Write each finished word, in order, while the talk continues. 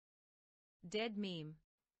Dead meme.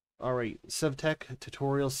 Alright, Sevtech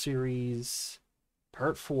tutorial series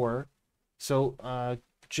part 4. So,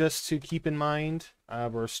 just to keep in mind,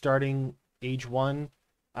 we're starting age 1.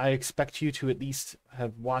 I expect you to at least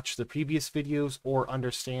have watched the previous videos or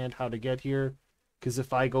understand how to get here, because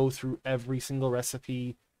if I go through every single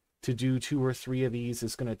recipe to do 2 or 3 of these,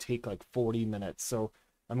 it's going to take like 40 minutes. So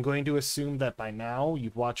I'm going to assume that by now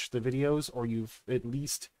you've watched the videos or you've at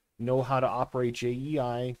least know how to operate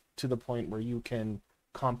JEI to the point where you can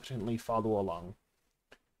competently follow along.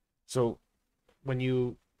 So when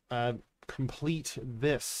you complete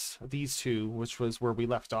these two, which was where we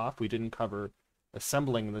left off, we didn't cover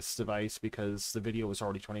assembling this device because the video was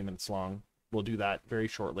already 20 minutes long. We'll do that very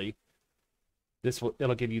shortly.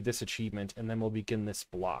 It'll give you this achievement, and then we'll begin this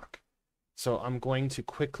block. So I'm going to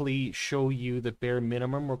quickly show you the bare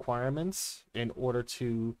minimum requirements in order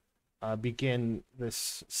to begin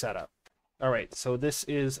this setup. Alright, so this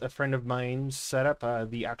is a friend of mine's setup,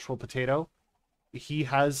 the actual potato. He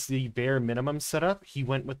has the bare minimum setup. He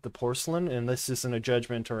went with the porcelain, and this isn't a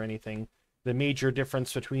judgment or anything. The major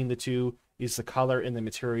difference between the two is the color and the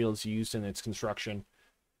materials used in its construction.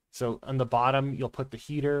 So on the bottom, you'll put the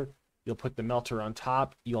heater, you'll put the melter on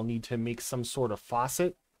top, you'll need to make some sort of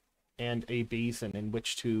faucet and a basin in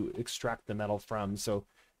which to extract the metal from. So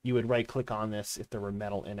you would right click on this if there were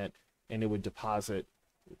metal in it, and it would deposit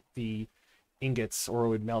the ingots, or it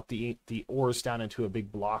would melt the ores down into a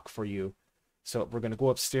big block for you. So we're going to go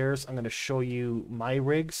upstairs. I'm going to show you my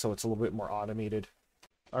rig so it's a little bit more automated.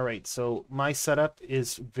 Alright, so my setup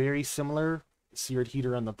is very similar. Seared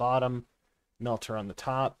heater on the bottom, melter on the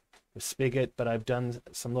top, the spigot, but I've done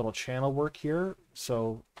some little channel work here.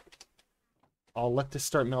 So I'll let this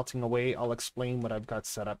start melting away. I'll explain what I've got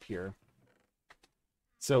set up here.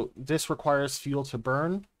 So this requires fuel to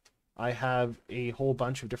burn. I have a whole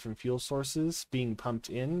bunch of different fuel sources being pumped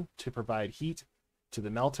in to provide heat to the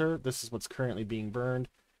melter. This is what's currently being burned.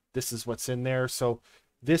 This is what's in there. So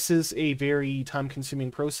this is a very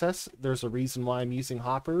time-consuming process. There's a reason why I'm using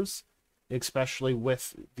hoppers, especially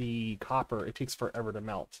with the copper. It takes forever to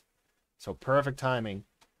melt. So perfect timing.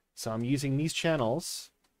 So I'm using these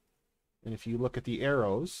channels, and if you look at the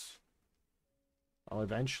arrows, I'll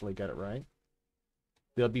eventually get it right.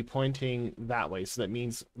 They'll be pointing that way, so that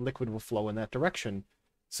means liquid will flow in that direction.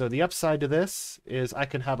 So the upside to this is I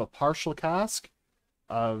can have a partial cask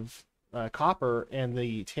of copper, and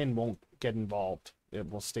the tin won't get involved.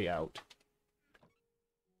 It will stay out.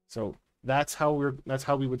 So that's how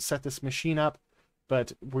we would set this machine up.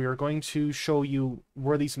 But we're going to show you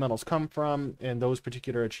where these metals come from and those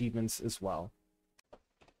particular achievements as well.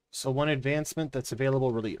 So one advancement that's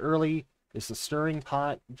available really early is the stirring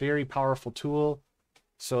pot. Very powerful tool.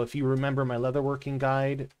 So if you remember my leatherworking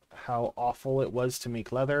guide, how awful it was to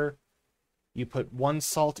make leather, you put 1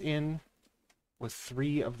 salt in with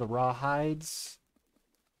 3 of the raw hides,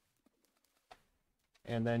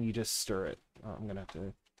 and then you just stir it. Oh, I'm gonna have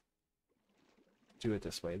to do it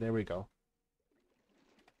this way. There we go.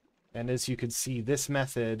 And as you can see, this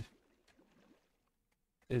method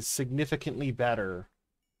is significantly better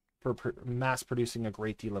for mass producing a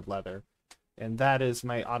great deal of leather. And that is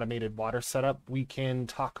my automated water setup. We can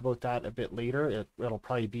talk about that a bit later. It'll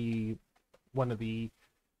probably be one of the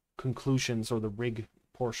conclusions or the rig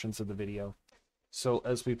portions of the video. So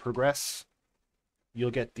as we progress,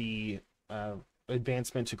 you'll get the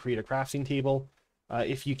advancement to create a crafting table.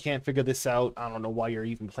 If you can't figure this out, I don't know why you're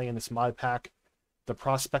even playing this mod pack. The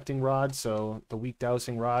prospecting rod, so the weak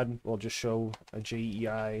dowsing rod, will just show a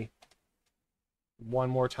JEI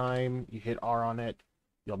one more time. You hit R on it.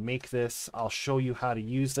 You'll make this. I'll show you how to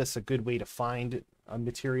use this, a good way to find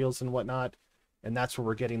materials and whatnot. And that's where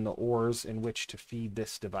we're getting the ores in which to feed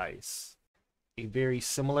this device. A very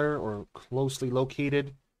similar or closely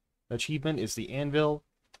located achievement is the anvil.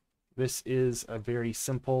 This is a very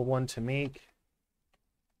simple one to make.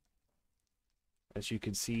 As you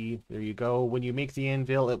can see, there you go. When you make the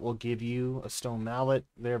anvil, it will give you a stone mallet.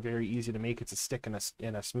 They're very easy to make. It's a stick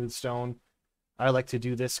in a smooth stone. I like to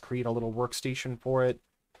do this, create a little workstation for it,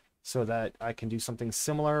 so that I can do something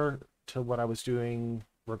similar to what I was doing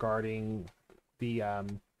regarding the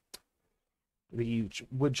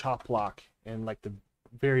wood chop block in like the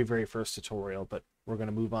very, very first tutorial, but we're going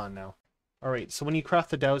to move on now. Alright, so when you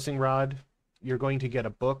craft the dowsing rod, you're going to get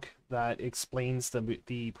a book that explains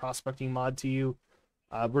the prospecting mod to you.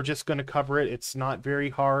 We're just going to cover it. It's not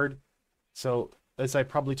very hard. So, as I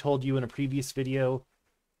probably told you in a previous video,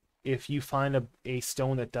 if you find a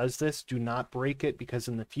stone that does this, do not break it, because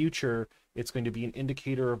in the future, it's going to be an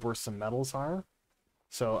indicator of where some metals are.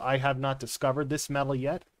 So I have not discovered this metal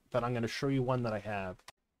yet, but I'm going to show you one that I have.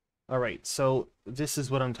 All right, so this is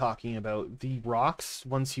what I'm talking about. The rocks,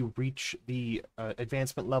 once you reach the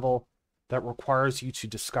advancement level that requires you to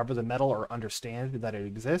discover the metal or understand that it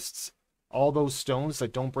exists, all those stones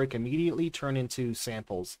that don't break immediately turn into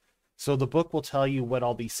samples. So the book will tell you what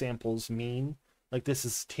all these samples mean. Like this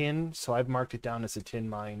is tin, so I've marked it down as a tin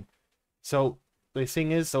mine. So the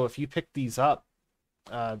thing is, though, if you pick these up,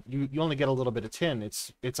 you only get a little bit of tin.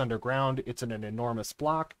 It's underground. It's in an enormous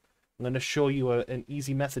block. I'm going to show you an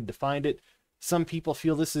easy method to find it. Some people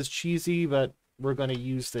feel this is cheesy, but we're going to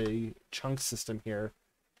use the chunk system here.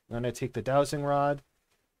 I'm going to take the dowsing rod.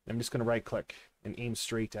 I'm just going to right click and aim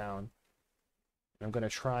straight down. I'm going to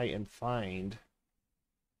try and find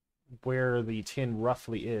where the tin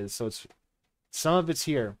roughly is. So it's some of it's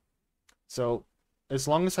here. So as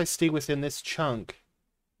long as I stay within this chunk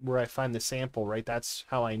where I find the sample, right, that's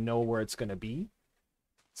how I know where it's going to be.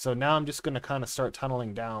 So now I'm just going to kind of start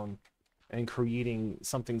tunneling down and creating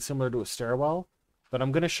something similar to a stairwell. But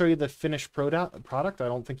I'm going to show you the finished product. I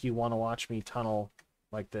don't think you want to watch me tunnel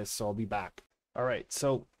like this, so I'll be back. All right,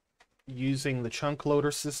 so using the chunk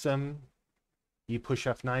loader system, you push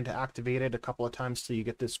F9 to activate it a couple of times till you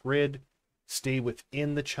get this grid. Stay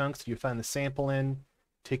within the chunk that you find the sample in.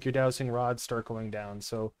 Take your dowsing rod, start going down.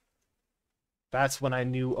 So that's when I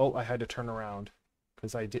knew, oh, I had to turn around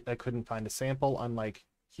because I couldn't find a sample, unlike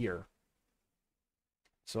here.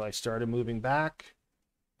 So I started moving back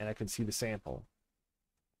and I could see the sample.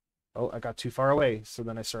 Oh, I got too far away. So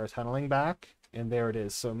then I started tunneling back and there it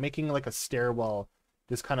is. So making like a stairwell,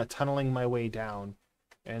 just kind of tunneling my way down.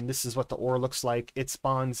 And this is what the ore looks like. It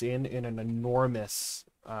spawns in an enormous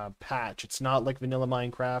patch. It's not like vanilla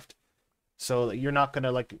Minecraft. So you're not going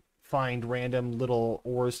to like find random little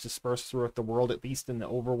ores dispersed throughout the world, at least in the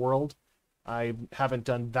overworld. I haven't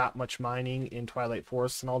done that much mining in Twilight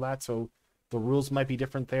Forest and all that, so the rules might be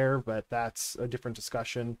different there, but that's a different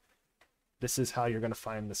discussion. This is how you're going to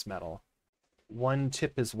find this metal. One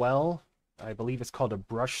tip as well, I believe it's called a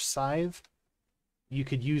brush scythe. You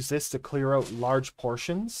could use this to clear out large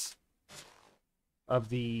portions of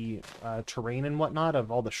the terrain and whatnot,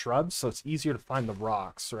 of all the shrubs, so it's easier to find the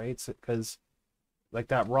rocks, right? Because like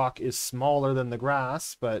that rock is smaller than the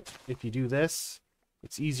grass, but if you do this,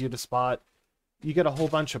 it's easier to spot. You get a whole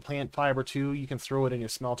bunch of plant fiber too. You can throw it in your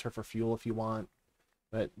smelter for fuel if you want.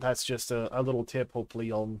 But that's just a little tip. Hopefully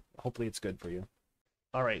it's good for you.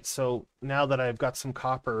 All right, so now that I've got some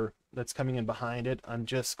copper that's coming in behind it, I'm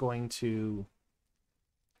just going to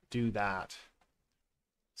do that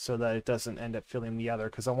so that it doesn't end up filling the other,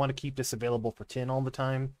 because I want to keep this available for tin all the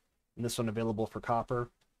time and this one available for copper.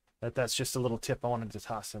 That's just a little tip I wanted to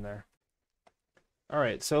toss in there. All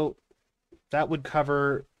right, so that would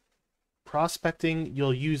cover prospecting.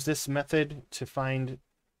 You'll use this method to find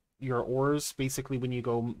your ores. Basically, when you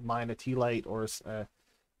go mine a T-Lite or a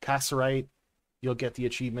cassiterite, you'll get the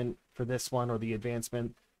achievement for this one, or the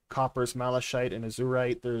advancement. Copper's malachite and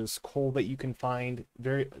azurite. There's coal that you can find.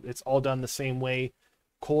 It's all done the same way.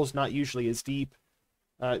 Coal's not usually as deep.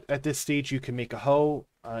 At this stage, you can make a hoe.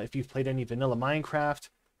 If you've played any vanilla Minecraft,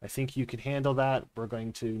 I think you can handle that. We're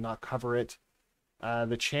going to not cover it.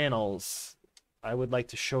 The channels, I would like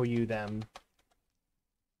to show you them.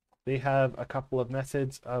 They have a couple of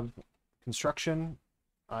methods of construction.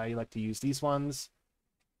 I like to use these ones.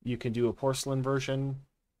 You can do a porcelain version.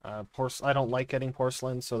 I don't like getting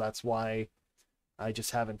porcelain, so that's why I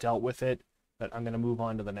just haven't dealt with it. But I'm going to move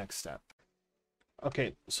on to the next step.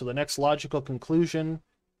 Okay, so the next logical conclusion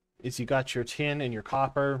is you got your tin and your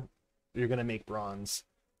copper. You're going to make bronze.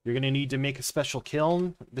 You're going to need to make a special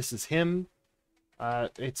kiln. This is him.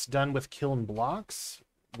 It's done with kiln blocks.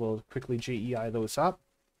 We'll quickly JEI those up.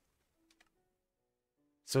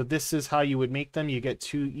 So this is how you would make them. You get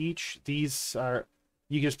 2 each. These are,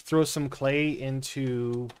 you just throw some clay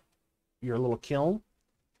into your little kiln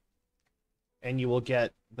and you will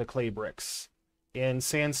get the clay bricks. And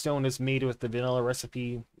sandstone is made with the vanilla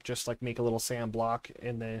recipe, just like make a little sand block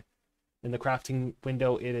in the crafting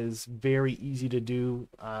window. It is very easy to do.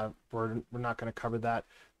 We're not going to cover that,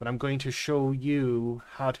 but I'm going to show you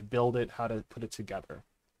how to build it, how to put it together.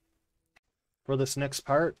 For this next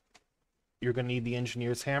part, you're going to need the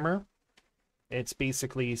engineer's hammer. It's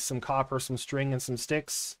basically some copper, some string, and some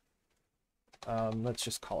sticks. Let's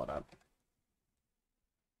just call it up.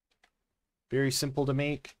 Very simple to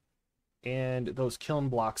make. And those kiln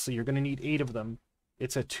blocks, so you're going to need 8 of them.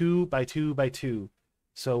 It's a 2 by 2 by 2.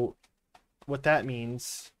 So what that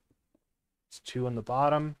means is 2 on the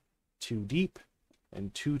bottom, 2 deep,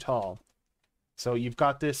 and 2 tall. So you've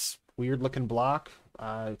got this weird looking block.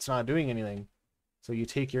 It's not doing anything. So you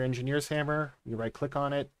take your engineer's hammer, you right click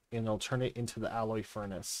on it, and it'll turn it into the alloy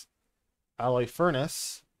furnace. Alloy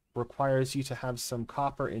furnace requires you to have some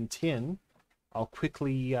copper and tin. I'll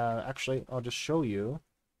quickly, actually, I'll just show you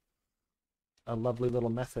a lovely little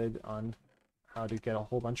method on how to get a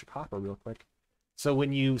whole bunch of copper real quick. So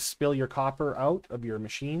when you spill your copper out of your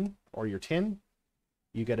machine or your tin,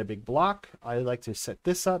 you get a big block. I like to set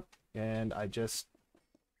this up, and I just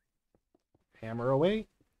hammer away,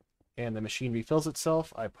 and the machine refills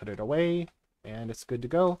itself. I put it away, and it's good to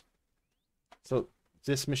go. So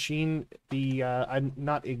this machine, I'm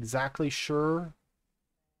not exactly sure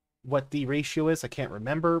what the ratio is. I can't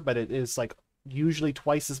remember, but it is like usually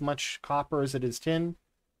twice as much copper as it is tin.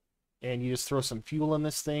 And you just throw some fuel in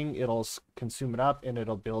this thing, it'll consume it up, and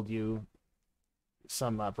it'll build you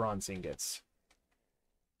some bronze ingots.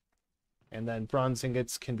 And then bronze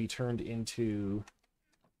ingots can be turned into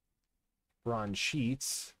bronze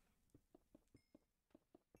sheets.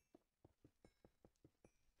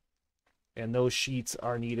 And those sheets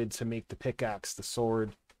are needed to make the pickaxe, the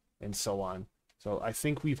sword, and so on. So I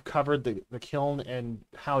think we've covered the kiln and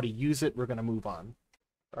how to use it. We're going to move on.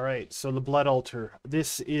 All right, so the blood altar.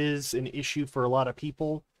 This is an issue for a lot of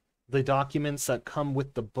people. The documents that come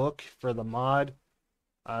with the book for the mod,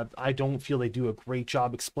 I don't feel they do a great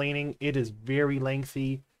job explaining. It is very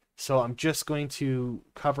lengthy, so I'm just going to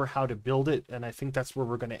cover how to build it, and I think that's where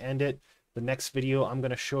we're going to end it. The next video, I'm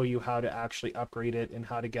going to show you how to actually upgrade it and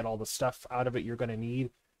how to get all the stuff out of it you're going to need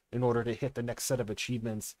in order to hit the next set of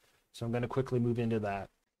achievements. So I'm going to quickly move into that.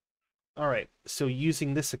 All right, so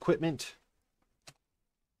using this equipment,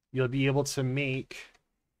 you'll be able to make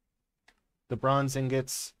the bronze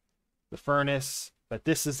ingots, the furnace, but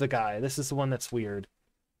this is the guy. This is the one that's weird.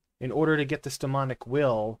 In order to get this demonic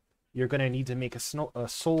will, you're going to need to make a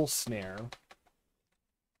soul snare.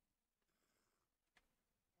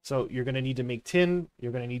 So you're going to need to make tin,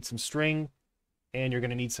 you're going to need some string, and you're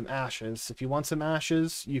going to need some ashes. If you want some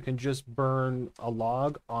ashes, you can just burn a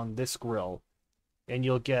log on this grill. And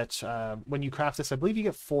you'll get, when you craft this, I believe you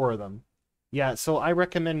get 4 of them. Yeah, so I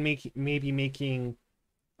recommend maybe making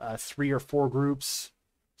 3 or 4 groups.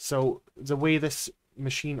 So the way this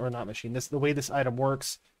machine, or not machine, the way this item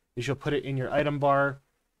works is you'll put it in your item bar,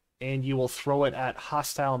 and you will throw it at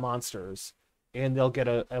hostile monsters, and they'll get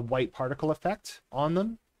a white particle effect on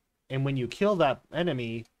them. And when you kill that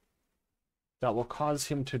enemy, that will cause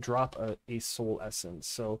him to drop a soul essence.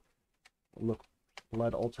 So look,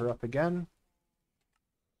 blood altar up again.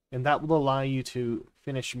 And that will allow you to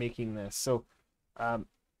finish making this. So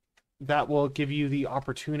that will give you the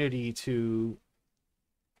opportunity to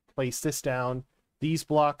place this down. These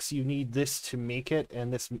blocks, you need this to make it,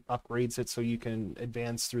 and this upgrades it so you can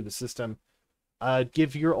advance through the system.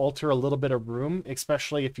 Give your altar a little bit of room,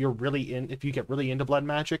 especially if if you get really into blood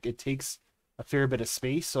magic. It takes a fair bit of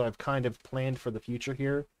space, so I've kind of planned for the future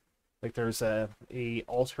here. Like there's a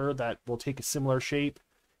altar that will take a similar shape,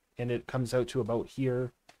 and it comes out to about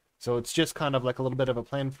here. So it's just kind of like a little bit of a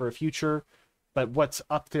plan for a future. But what's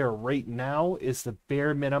up there right now is the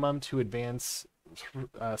bare minimum to advance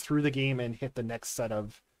through the game and hit the next set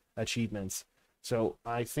of achievements. So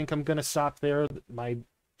I think I'm going to stop there. My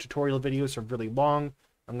tutorial videos are really long.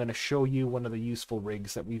 I'm going to show you one of the useful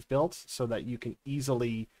rigs that we've built so that you can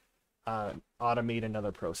easily automate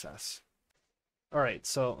another process. All right,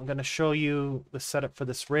 so I'm going to show you the setup for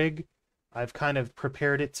this rig. I've kind of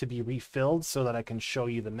prepared it to be refilled so that I can show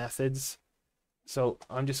you the methods. So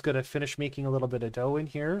I'm just going to finish making a little bit of dough in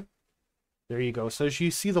here. There you go. So as you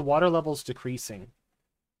see, the water level's decreasing.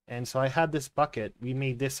 And so I had this bucket. We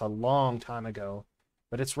made this a long time ago,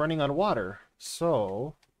 but it's running out of water.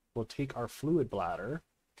 So we'll take our fluid bladder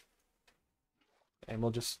and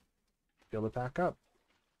we'll just fill it back up.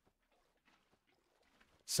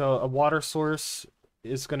 So a water source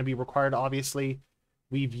is going to be required, obviously.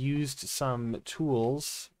 We've used some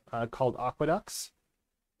tools called aqueducts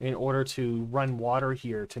in order to run water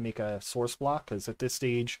here to make a source block, because at this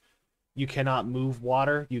stage you cannot move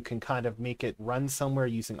water. You can kind of make it run somewhere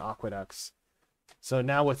using aqueducts. So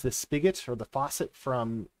now with the spigot or the faucet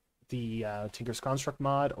from the Tinker's Construct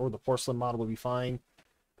mod or the porcelain mod will be fine.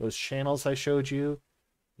 Those channels I showed you,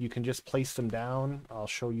 you can just place them down. I'll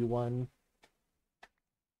show you one.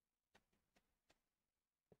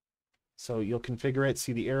 So you'll configure it.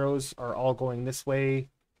 See, the arrows are all going this way.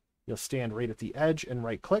 You'll stand right at the edge and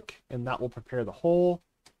right click, and that will prepare the hole.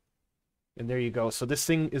 And there you go. So this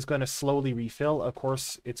thing is going to slowly refill. Of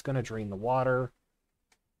course, it's going to drain the water,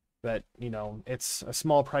 but you know, it's a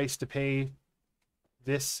small price to pay.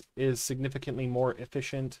 This is significantly more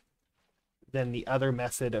efficient than the other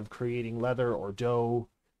method of creating leather or dough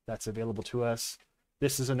that's available to us.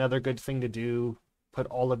 This is another good thing to do. Put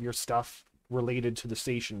all of your stuff related to the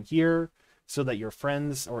station here, so that your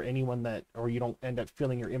friends or anyone that, or you don't end up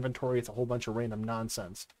filling your inventory with a whole bunch of random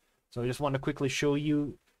nonsense. So I just want to quickly show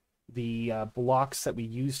you the blocks that we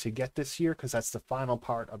use to get this here, because that's the final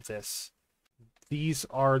part of this. These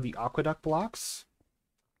are the aqueduct blocks.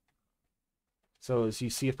 So as you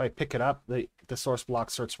see, if I pick it up, the source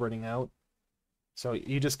block starts running out. So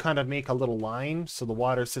you just kind of make a little line so the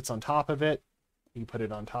water sits on top of it. You put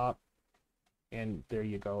it on top, and there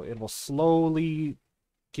you go. It will slowly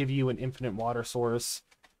give you an infinite water source,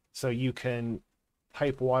 so you can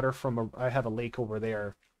pipe water from I have a lake over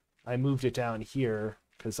there. I moved it down here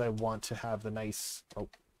because I want to have the nice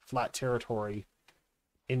flat territory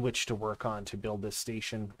in which to work on to build this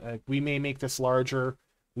station. We may make this larger.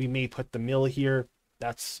 We may put the mill here.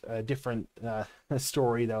 That's a different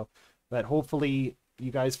story, though. But hopefully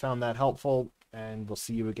you guys found that helpful, and we'll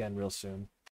see you again real soon.